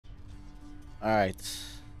All right,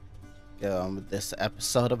 get on with this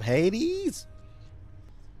episode of Hades.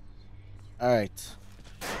 All right.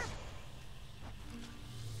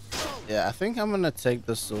 Yeah, I think I'm gonna take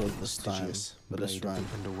the sword this time for this blade of run.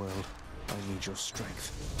 the Underworld, I need your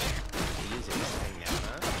strength.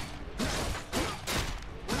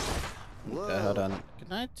 Okay, hold on.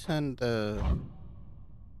 Can I turn the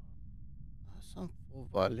some full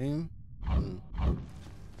volume?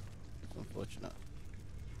 It's unfortunate.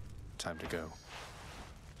 Time to go.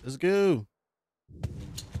 Let's go.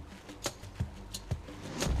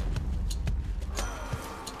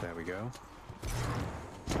 There we go.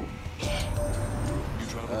 You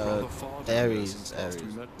traveled rather far down there Ares, since last we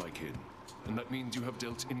Ares. met, my kin, and that means you have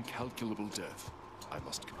dealt incalculable death. I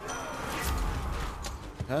must confess.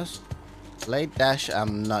 Yes. Blade dash.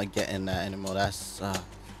 I'm not getting that anymore. That's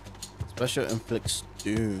special inflicts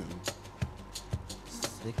doom.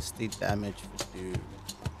 60 damage for doom.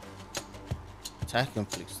 Attack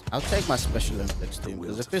inflicts. I'll take my special inflicts doom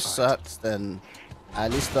because if it sucks, then I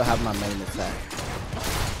at least still have my main attack.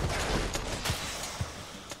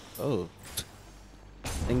 Oh, I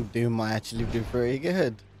think doom might actually be pretty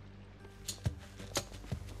good.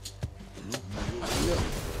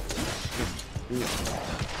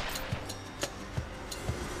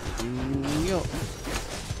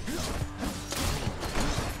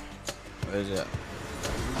 Where is it?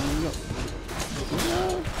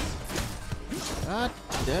 God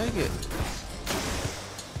dang it.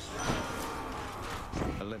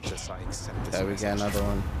 Olympus, I accept this. There we message. get another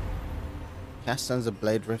one. Cast sends a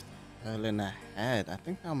blade rift hurl in the head. I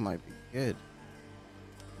think that might be good.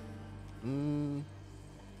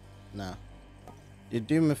 Nah. Your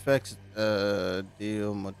doom effects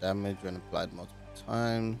deal more damage when applied multiple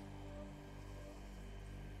times.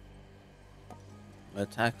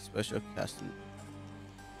 Attack, special, cast.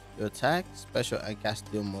 Your attack, special, and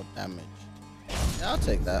cast deal more damage. Yeah, I'll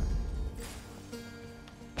take that.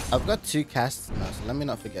 I've got 2 casts now, so let me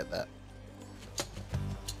not forget that.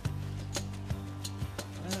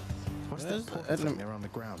 What's Where's that the portal enemy? thing there on the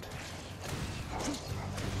ground?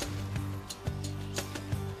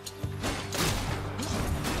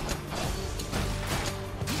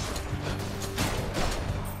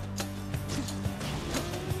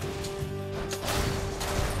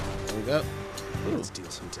 There we go. Let's deal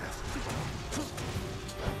some death.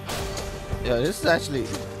 Yeah, this is actually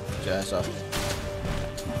jazz off.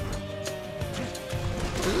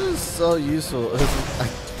 This is so useful.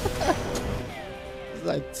 It's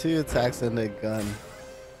like 2 attacks and a gun.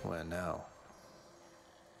 Where now?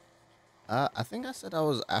 I think I said I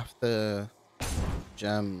was after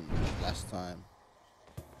gem last time.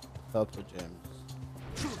 Purple gems.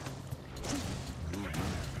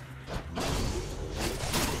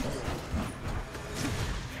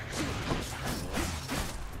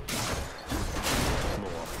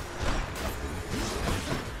 More.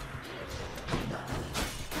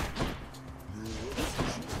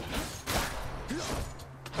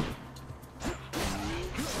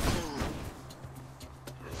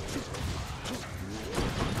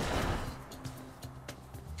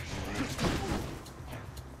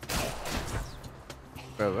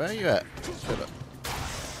 Bro, where are you at? Shut up.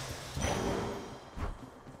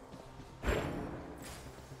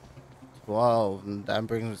 Wow, and that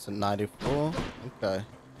brings us to 94. Okay.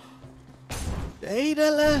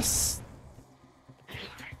 Daedalus!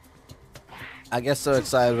 I get so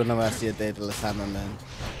excited whenever I see a Daedalus hammer, man.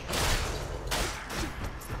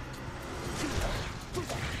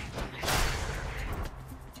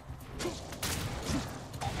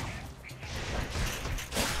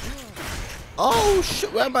 Oh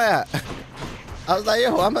shit, where am I at? I was like,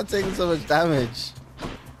 yo, why am I taking so much damage?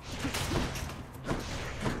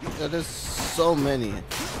 Yo, there's so many.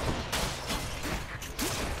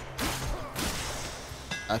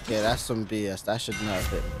 Okay, that's some BS. That should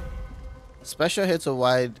nerf it. Special hits a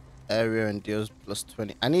wide area and deals plus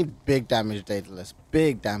 20. I need big damage, Daedalus.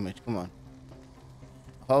 Big damage. Come on.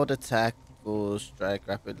 Hold attack, full strike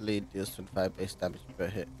rapidly, deals 25 base damage per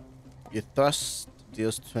hit. Your thrust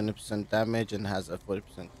deals 20% damage and has a 40%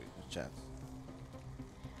 critical chance.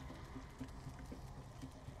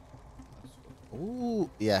 Ooh,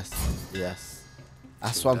 yes, yes.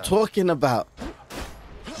 That's what I'm talking about.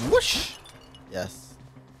 Whoosh. Yes.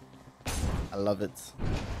 I love it.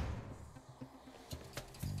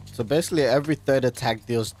 So basically every third attack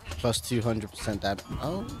deals plus 200% damage.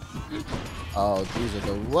 Oh. Oh, these are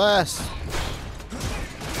the worst.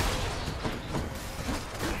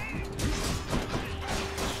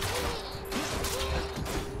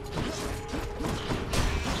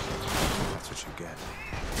 That's what you get.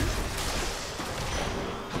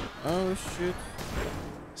 Oh shit.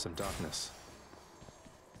 Some darkness.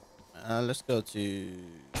 Let's go to.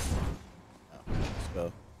 Let's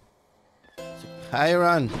go.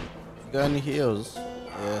 Chiron. Got any heals?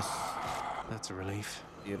 Yes. That's a relief.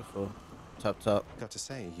 Beautiful. Top. Got to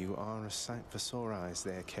say, you are a sight for sore eyes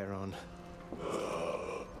there, Charon.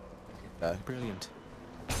 Okay. Brilliant.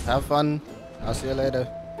 Have fun. I'll see you later.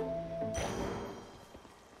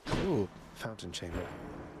 Ooh. Fountain chamber.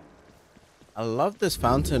 I love this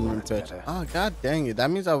fountain room That's pitch. better. Oh, god dang it. That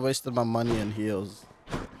means I wasted my money on heals.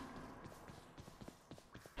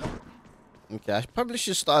 Okay, I probably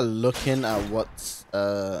should start looking at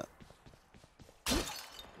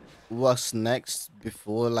what's next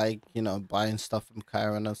before, like, you know, buying stuff from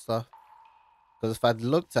Chiron and stuff. Because if I'd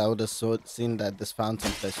looked, I would have seen that this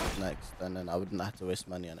fountain place was next, and then I wouldn't have to waste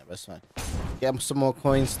money on it. That's fine. Get some more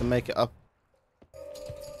coins to make it up.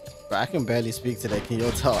 Bro, I can barely speak today. Can you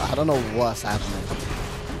all tell? I don't know what's happening.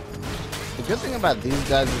 The good thing about these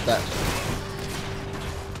guys is that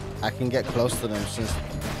I can get close to them since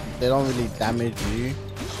they don't really damage you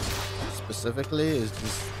specifically. It's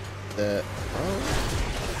just the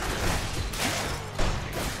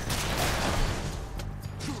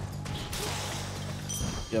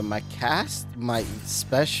yeah, my cast, my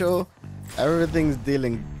special, everything's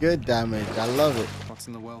dealing good damage. I love it. What's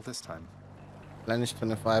in the well this time? Replenish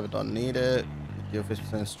 25, I don't need it. Deal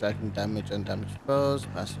 50% striking damage and damage foes.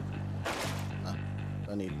 Passive. No,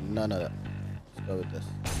 don't need none of that. Let's go with this.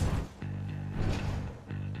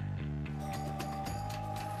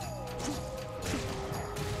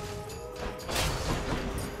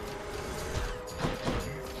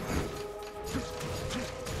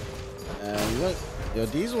 And look, yo,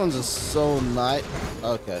 these ones are so nice.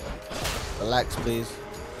 Okay, relax, please.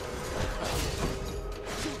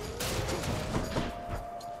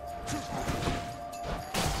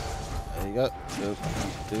 There you go.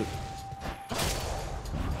 Dude.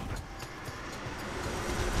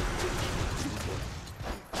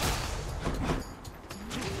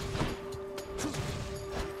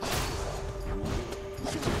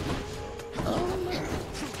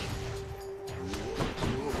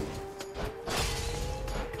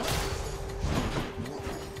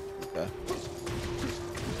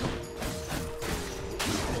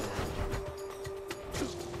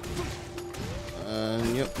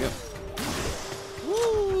 Yep.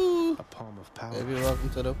 Woo! A palm of power. Baby, welcome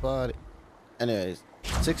to the party. Anyways,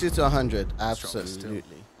 60 to 100,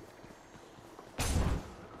 absolutely.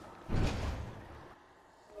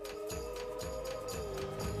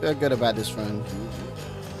 Feel good about this run.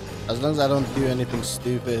 As long as I don't do anything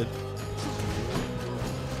stupid.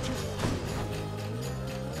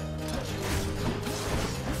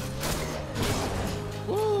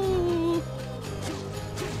 Woo!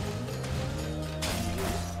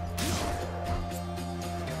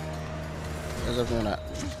 Where's everyone at?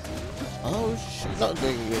 Oh shit! Not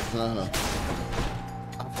taking it. No.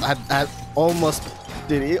 I almost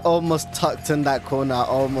did. He almost tucked in that corner. I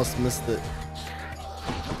almost missed it.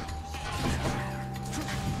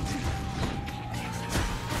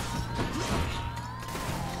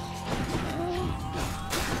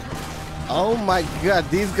 Oh my god,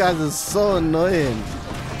 these guys are so annoying.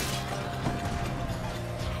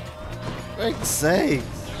 For God's sakes.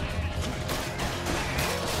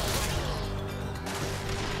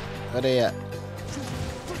 Where they at?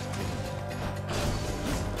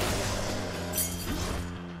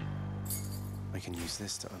 I can use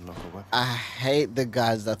this to unlock a weapon. I hate the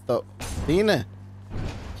guys that thought, Dina,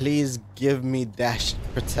 please give me dash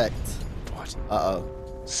protect. What? Uh-oh.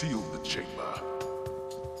 Seal the chamber.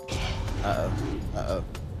 Uh-oh.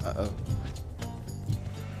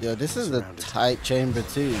 Yo, this is a Surrounded. tight chamber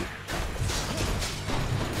too.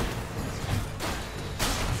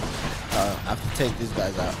 I have to take these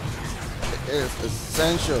guys out. It is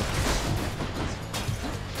essential.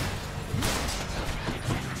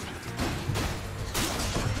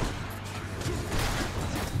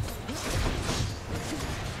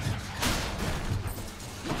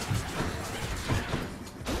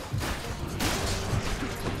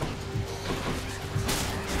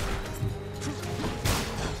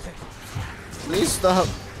 Please stop.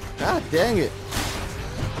 God dang it.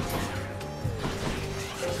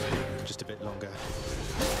 Just a bit longer.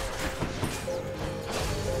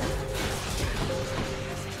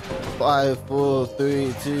 Five, 4,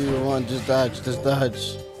 3, 2, 1. Just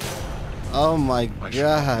dodge. Oh my I should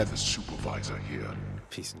god. be the supervisor here.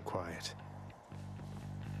 Peace and quiet.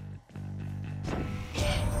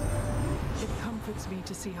 It comforts me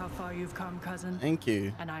to see how far you've come, cousin. Thank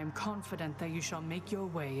you. And I am confident that you shall make your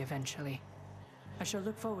way eventually. I shall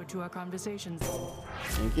look forward to our conversations.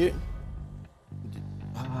 Thank you.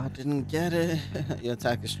 I didn't get it. Your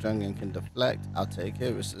attack is strong and can deflect. I'll take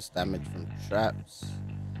it. Resist damage from traps.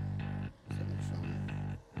 Damage from...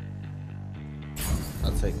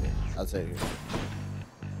 I'll take it. I'll take it.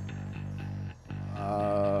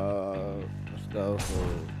 Let's go for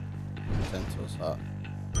Centaur's Heart.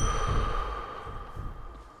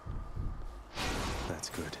 That's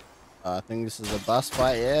good. I think this is a boss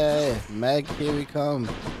fight. Yeah, Meg, here we come.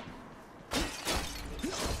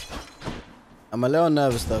 I'm a little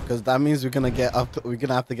nervous though, because that means we're gonna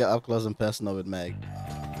have to get up close and personal with Meg.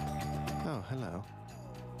 Oh, hello.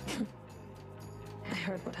 I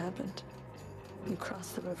heard what happened. You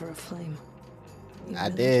crossed the river of flame. You I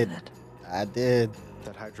really did. it. I did.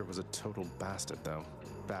 That Hydra was a total bastard, though.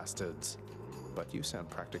 Bastards. But you sound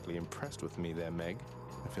practically impressed with me there, Meg.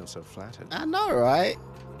 I feel so flattered. I know, right?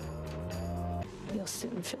 You'll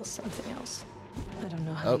soon feel something else. I don't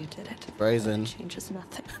know how you did it. Brazen. It changes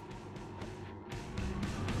nothing.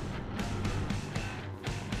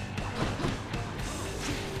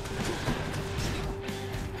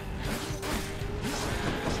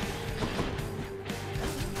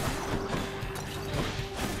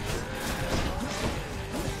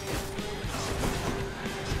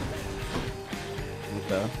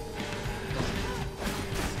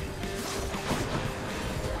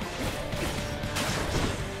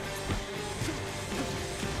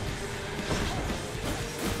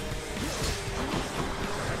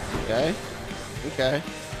 Okay.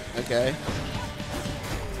 Okay.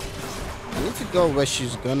 I need to go where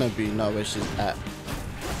she's gonna be, not where she's at.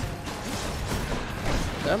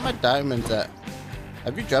 Where are my diamonds at?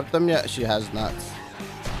 Have you dropped them yet? She has not.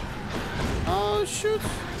 Oh, shoot.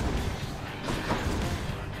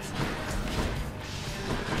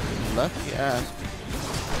 Lucky ass.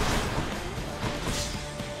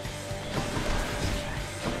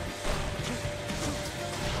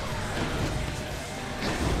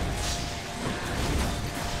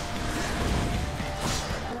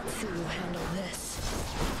 Let's see you handle this.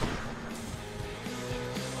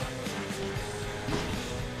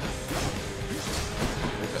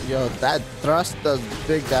 Yo, that thrust does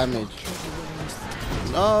big damage.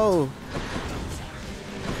 No.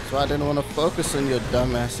 So I didn't want to focus on your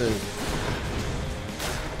dumbasses.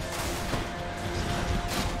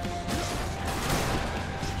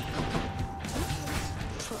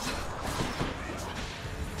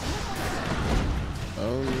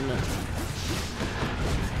 Oh no.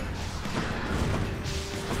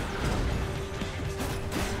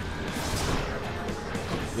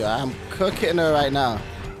 Yeah, I'm cooking her right now.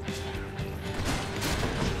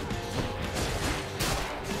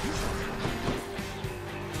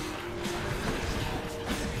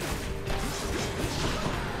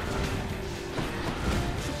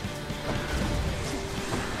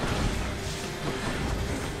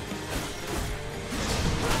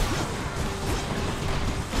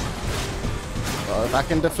 If I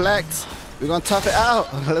can deflect, we're gonna tough it out.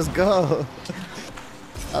 Let's go.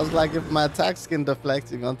 I was like, if my attacks can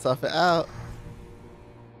deflect, you're gonna tough it out.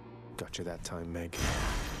 Got you that time, Meg.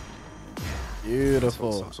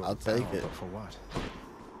 Beautiful. Also I'll take power, it. But for what?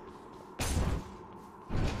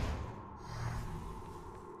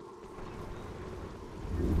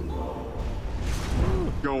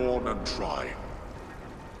 Go on and try.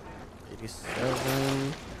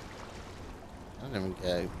 87. I don't even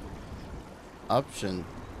get option.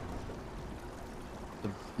 The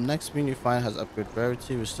next menu you find has upgrade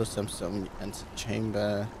rarity, restore some when you enter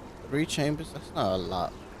chamber. 3 chambers? That's not a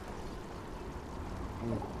lot.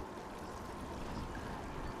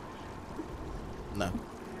 No.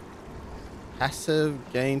 Passive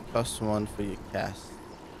gain +1 for your cast.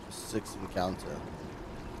 6 encounter.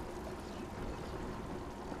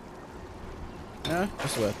 Yeah,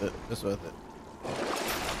 it's worth it. It's worth it.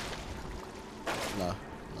 No,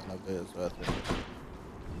 none of it is worth it.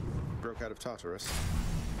 Broke out of Tartarus.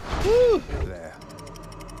 Woo! There.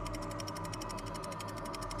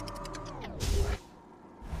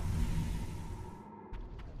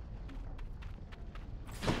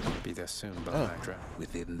 Be there soon, Hydra.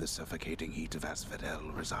 Within the suffocating heat of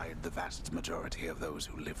Asphodel reside the vast majority of those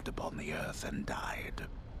who lived upon the earth and died.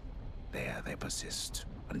 There they persist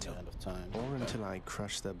until End of time. Or until I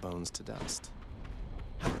crush their bones to dust.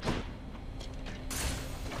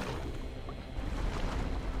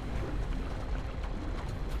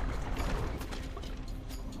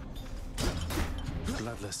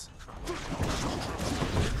 Bloodless.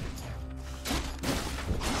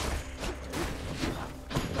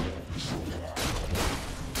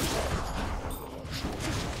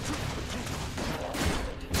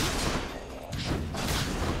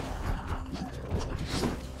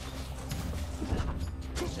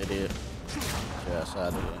 Idiot. Yeah, so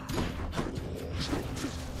other one.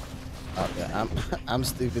 Okay, I'm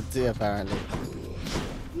stupid too apparently.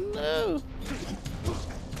 No.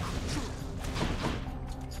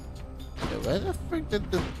 Okay, where the frick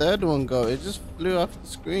did the third one go? It just flew off the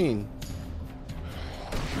screen.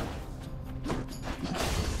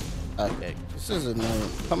 Okay, this is annoying.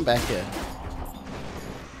 Come back here.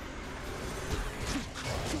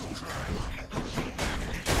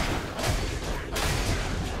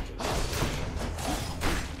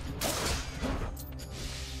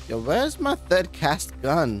 Yo, where's my third cast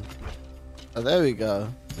gun? Oh, there we go.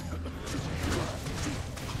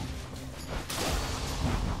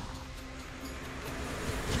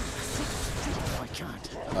 I can't.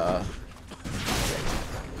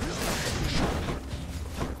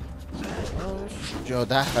 Yo,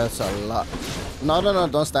 that hurts a lot. No,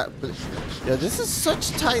 don't stop. Yo, this is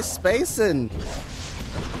such tight spacing.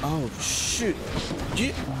 Oh, shoot.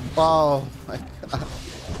 Oh, my God.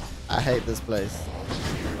 I hate this place.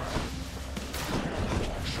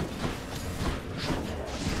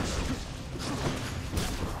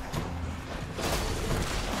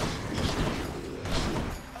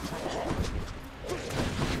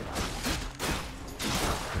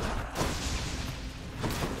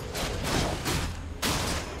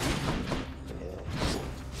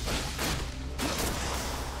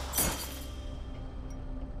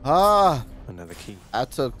 Ah, Another key. I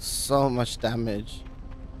took so much damage.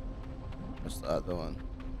 What's the other one?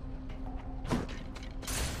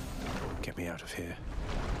 Get me out of here.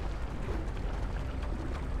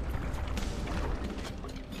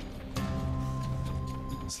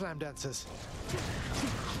 Slam dancers.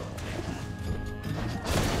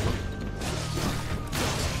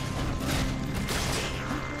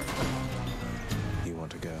 You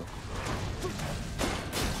want to go?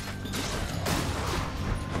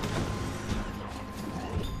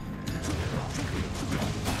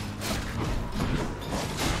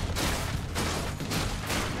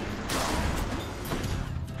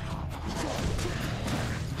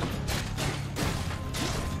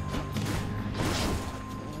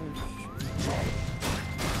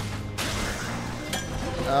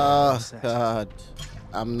 Oh, God.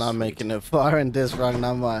 I'm not making it far in this run,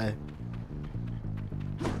 am I?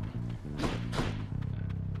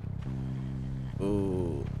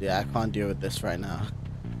 Ooh, yeah, I can't deal with this right now.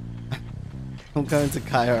 I'm going to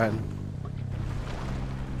Chiron.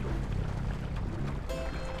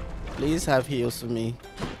 Please have heals for me.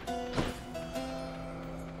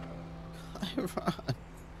 Chiron.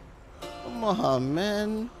 Come on,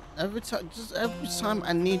 man. Every time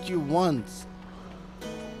I need you once.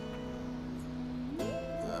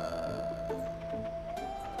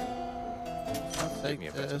 Give me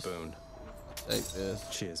a better boon. Take this.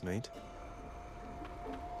 Cheers, mate.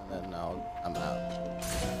 And then now I'm out.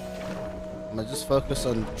 I'm gonna just focus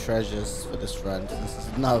on treasures for this run. This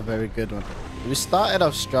is not a very good one. We started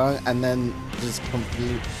off strong and then just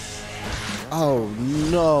complete. Oh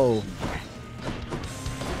no!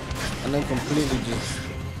 And then completely just.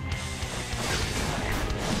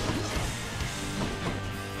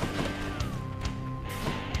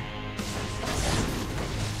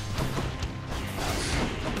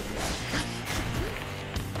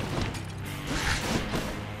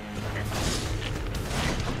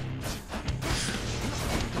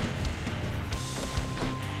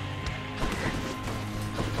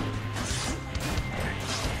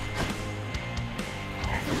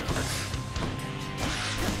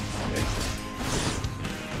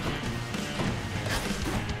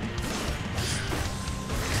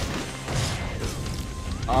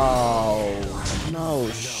 Oh no,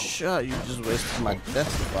 shut, you just wasted my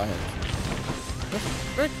Defy. Get the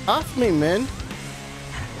frick off me, man.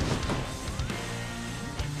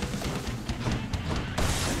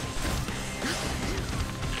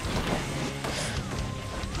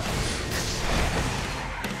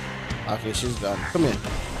 Okay, she's done. Come here.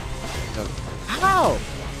 How?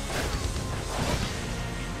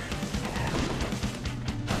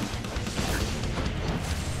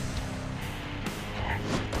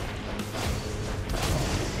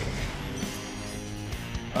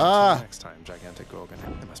 Next time, gigantic Gorgon.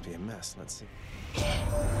 There must be a mess. Let's see.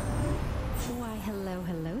 Why, hello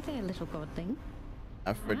there, little godling. I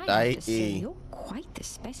have to say, Aphrodite. you're quite the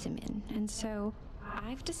specimen, and so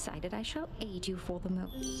I've decided I shall aid you for the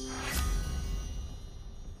moment.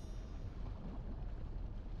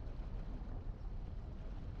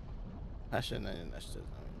 Passion and initiative.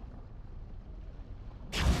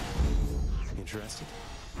 Interested?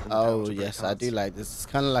 Oh yes, I do like this. It's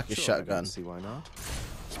kind of like a Sure, I shotgun. don't see why not.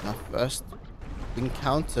 It's my first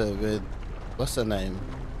encounter with what's her name?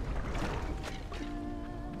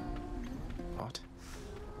 What?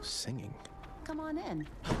 Singing. Come on in.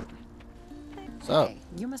 So, Hey,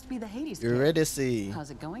 you must be the Hades Eurydice. kid. How's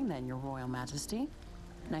it going then, Your Royal Majesty?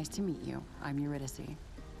 Nice to meet you. I'm Eurydice.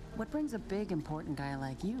 What brings a big, important guy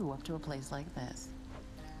like you up to a place like this?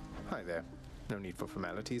 Hi there. No need for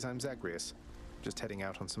formalities. I'm Zagreus. Just heading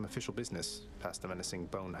out on some official business, past the menacing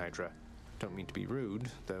Bone Hydra. Don't mean to be rude,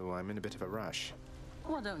 though I'm in a bit of a rush.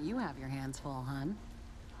 Well, don't you have your hands full, hun?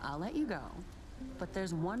 I'll let you go. But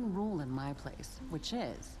there's one rule in my place, which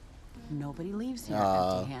is nobody leaves here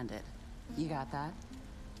empty-handed. You got that?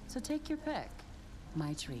 So take your pick.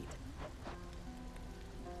 My treat.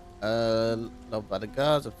 Loved by the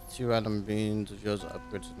gods, up to 2 random beans of yours are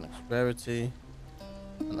upgraded to the next rarity.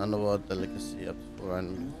 An Underworld delicacy up to 4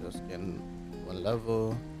 random beans of yours again 1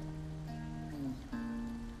 level.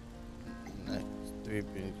 Next 3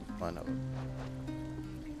 beans to find out.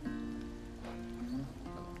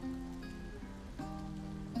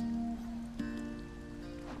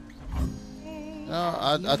 No,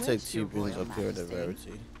 I'll take 2 beans up here with the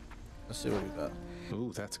rarity. Let's see what we got.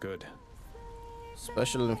 Ooh, that's good.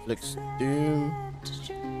 Special inflicts doom.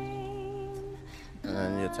 And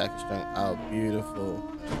then your attack is strong. Oh, beautiful.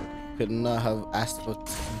 Could not have asked for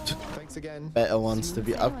Thanks again. better ones to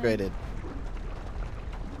be upgraded.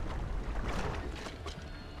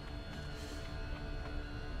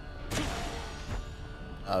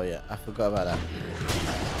 Oh yeah, I forgot about that.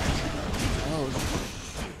 Oh.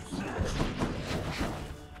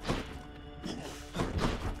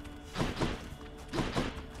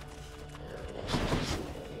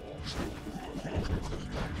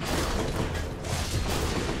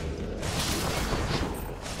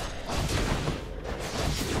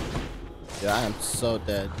 Yeah, I am so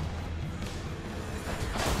dead.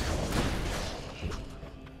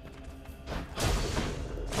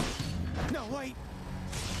 No, wait.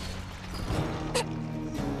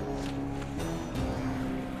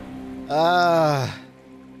 Ah.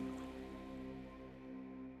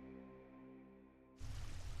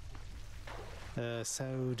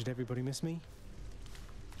 So did everybody miss me?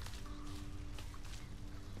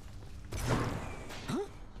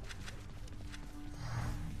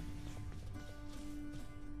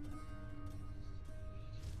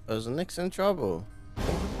 Was Nick's in trouble?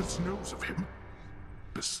 Olympus knows of him,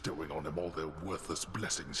 bestowing on him all their worthless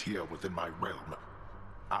blessings here within my realm.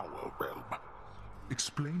 Our realm.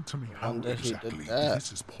 Explain to me how Wonder he did exactly that.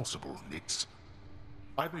 this is possible, Nix.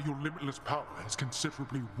 Either your limitless power has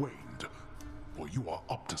considerably waned, or you are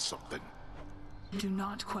up to something. Do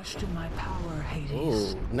not question my power, Hades.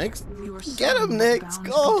 Oh, Nick's. Your Get son him, was Nick. bound to be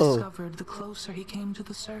Go. discovered the closer he came to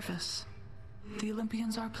the surface. The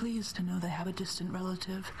Olympians are pleased to know they have a distant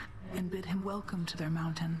relative and bid him welcome to their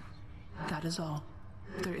mountain. That is all.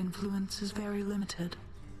 Their influence is very limited.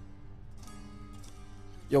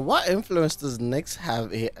 Yo, what influence does Nyx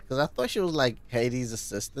have here? Because I thought she was like Hades'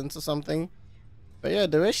 assistant or something. But yeah,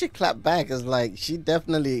 the way she clapped back is like, she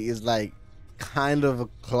definitely is like kind of a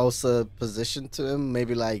closer position to him.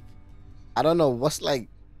 Maybe like, I don't know, what's like,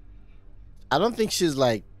 I don't think she's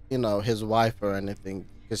like, you know, his wife or anything.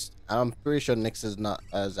 Because I'm pretty sure Nyx is not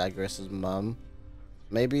Zagreus' mom.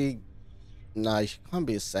 Maybe, nah, she can't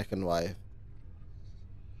be his second wife.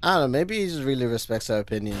 I don't know, maybe he just really respects her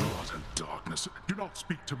opinion. Utter darkness. Do not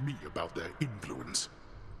speak to me about their influence.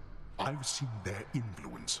 I've seen their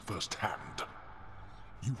influence firsthand.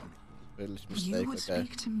 Foolish You mistake, would okay.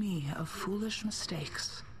 speak to me of foolish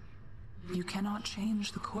mistakes. You cannot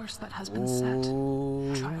change the course that has been set.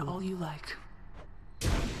 Try all you like.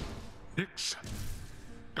 Nix.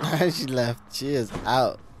 She left. She is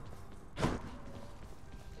out.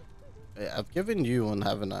 Wait, I've given you one,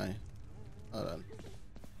 haven't I? Hold on.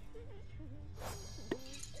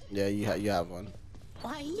 Yeah, you have one.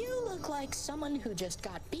 Why, you look like someone who just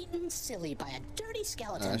got beaten silly by a dirty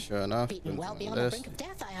skeleton. Sure enough. Beaten well beyond the brink of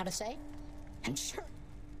death, I ought to say. And sure.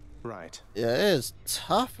 Right. Yeah, it is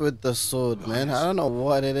tough with the sword, man. I don't know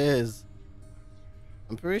what it is.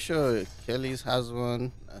 I'm pretty sure Achilles has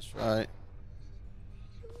one. That's right.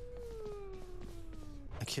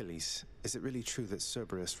 Achilles, is it really true that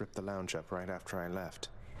Cerberus ripped the lounge up right after I left?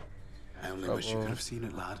 I only wish you could have seen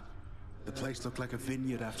it, lad. The place looked like a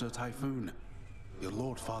vineyard after a typhoon. Your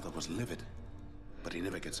Lord Father was livid, but he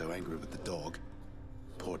never gets so angry with the dog.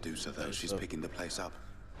 Poor Dusa, though, she's picking the place up.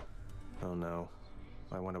 Oh no.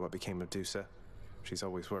 I wonder what became of Dusa. She's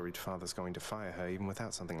always worried Father's going to fire her even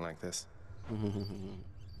without something like this.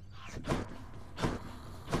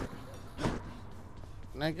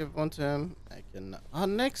 Can I give one to him? I can. Oh,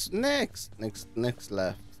 next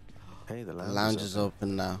left. Hey, the The lounge is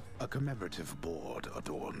open now. A commemorative board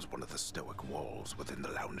adorns one of the stoic walls within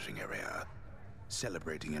the lounging area.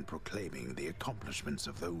 celebrating and proclaiming the accomplishments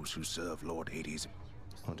of those who serve Lord Hades.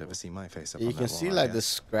 Won't ever see my face up You on can that see wall, like I the guess.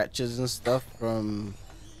 scratches and stuff from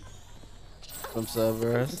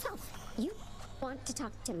servers. So, you want to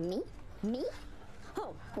talk to me? Me?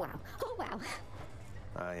 Oh, wow. Oh, wow.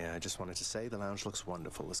 I just wanted to say the lounge looks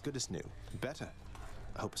wonderful, as good as new. Better.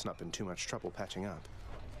 I hope it's not been too much trouble patching up.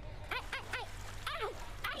 I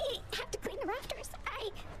have to clean the rafters.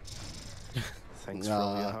 Thanks for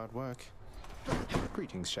all your hard work.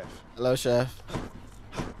 Greetings, Chef. Hello, Chef.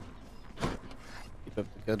 Keep up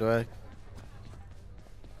the good work.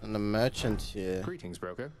 And the merchant here. Greetings,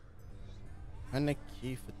 broker. And a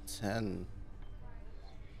key for 10.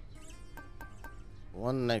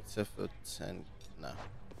 One nectar for 10. No.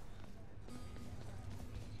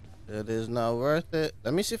 It is not worth it.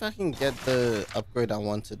 Let me see if I can get the upgrade I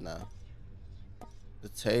wanted now. The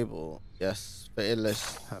table. Yes. Fated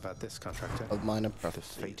list. How about this, contractor? Of minor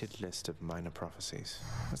prophecies. The fated list of minor prophecies.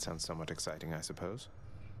 That sounds somewhat exciting, I suppose.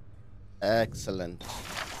 Excellent.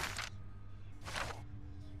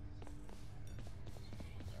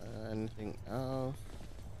 Anything else?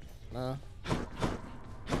 No.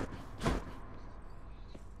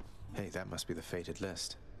 Hey, that must be the fated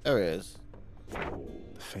list. There it is.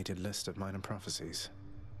 The fated list of minor prophecies.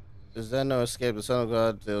 Is there no escape? The Son of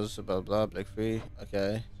God deals blah blah Black free.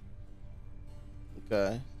 Okay.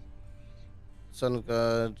 Okay. Son of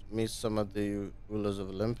God meets some of the rulers of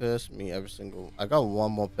Olympus. Meet every single. I got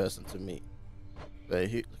one more person to meet. But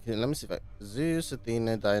okay, let me see if I. Zeus,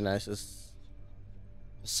 Athena, Dionysus,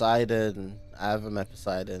 Poseidon. I haven't met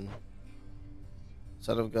Poseidon.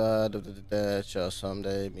 Son of God of the dead shall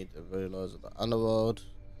someday meet the rulers of the Underworld.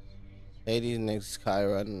 Hades, Nyx,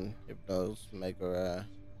 Chiron, Hypnos, Megara.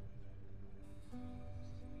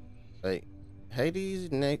 Wait, Hades,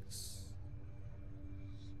 Nyx,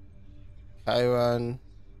 Chiron,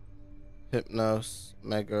 Hypnos,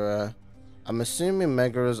 Megara. I'm assuming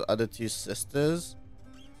Megara's other two sisters.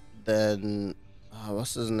 Then,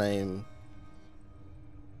 what's his name?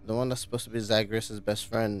 The one that's supposed to be Zagreus' best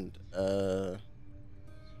friend. The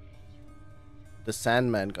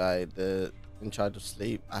Sandman guy, the in charge of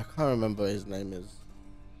sleep. I can't remember what his name is.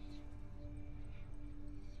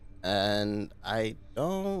 And I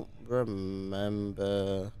don't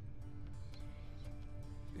remember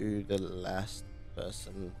who the last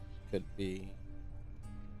person could be.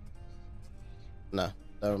 No,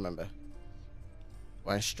 don't remember.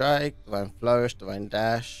 Divine Strike, Divine Flourish, Divine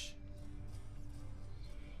Dash.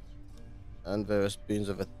 And various boons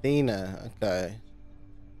of Athena. Okay.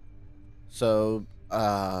 So,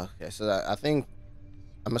 okay, so I think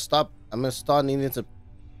I'm gonna start needing to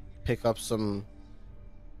pick up some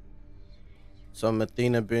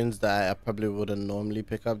Athena boons that I probably wouldn't normally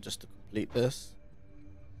pick up just to complete this.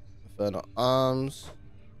 Infernal Arms.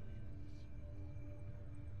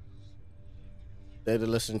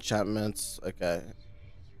 Daedalus enchantments. Okay.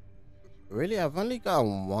 Really? I've only got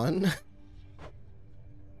one?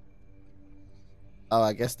 Oh,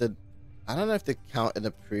 I guess I don't know if they count in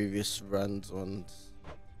the previous runs ones.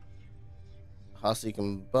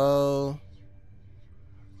 Heartseeking Bow.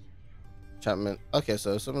 Enchantment. Okay,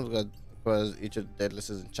 so someone's got requires each of the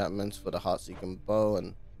Daedalus' enchantments for the Heartseeking Bow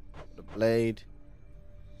and for the blade.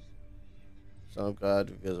 Son of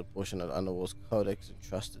God reveals a portion of the Underworld's codex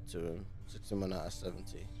entrusted to him. 61 out of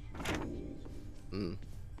 70.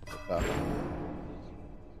 Okay.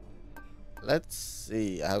 Let's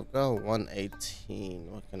see. I've got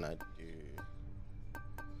 118. What can I do?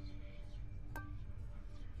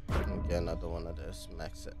 I can get another one of this.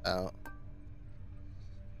 Max it out.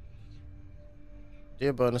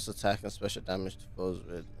 Deal bonus attack and special damage to foes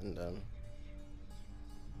with, and then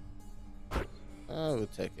I will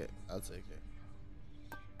take it. I'll take it.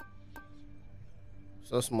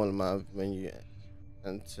 So small amount when you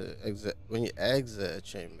exit a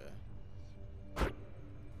chamber.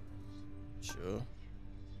 Sure.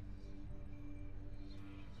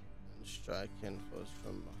 And striking foes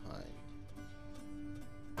from behind.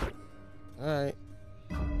 Alright.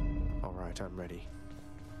 Alright, I'm ready.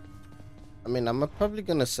 I mean, I'm probably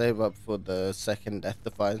gonna save up for the second Death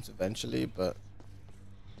Defiance eventually, but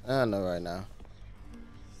I don't know right now.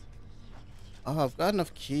 Oh, I've got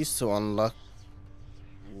enough keys to unlock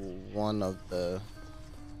one of the...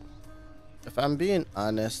 If I'm being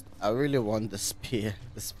honest, I really want the spear.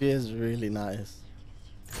 The spear is really nice.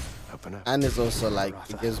 Open up. And it's also like,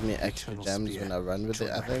 it gives me extra gems when I run with it,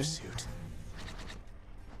 I think.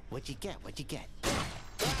 What'd you get? What'd you get?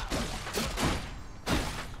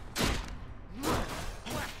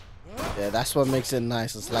 Yeah, that's what makes it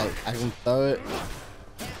nice. It's like, I can throw it.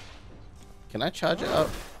 Can I charge it up?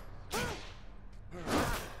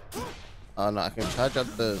 Oh no, I can charge up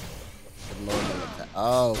the normal attack.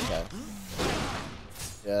 Oh, okay.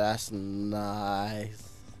 Yeah, that's nice.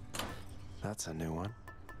 That's a new one.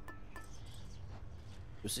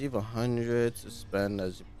 Receive 100 to spend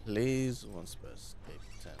as you please. Once per escape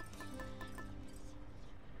 10.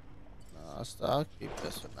 No, I'll keep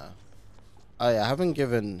this for now. Oh yeah, I haven't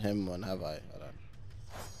given him one, have I? Hold on.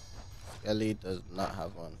 Skelly does not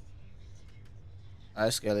have one.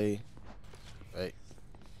 Alright, Skelly. Wait.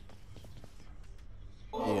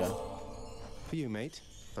 Here you go. For you, mate.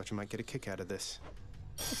 Thought you might get a kick out of this.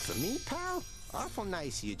 For me, pal? Awful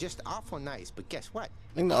nice of you, just awful nice. But guess what?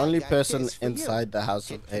 I think the only person inside the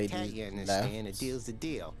House of Hades You understand? A deal's the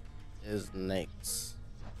deal. Is Nate's.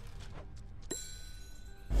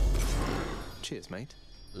 Cheers, mate.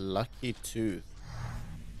 Lucky Tooth.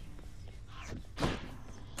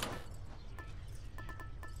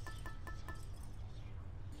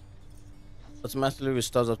 Automatically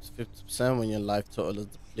restores up to 50% when your life total is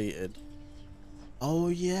depleted. Oh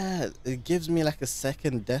yeah, it gives me like a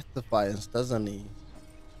second death defiance, doesn't he?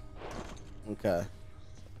 Okay.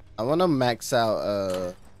 I wanna max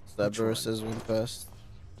out Cerberus's one first.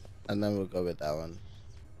 And then we'll go with that one.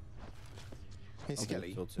 Hey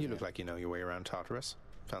Skelly, you look like you know your way around Tartarus.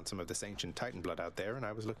 Found some of this ancient Titan blood out there and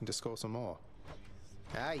I was looking to score some more.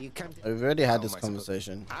 Ah, you come to We've already had this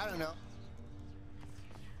conversation. I don't know.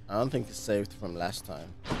 I don't think it's saved from last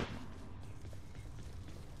time.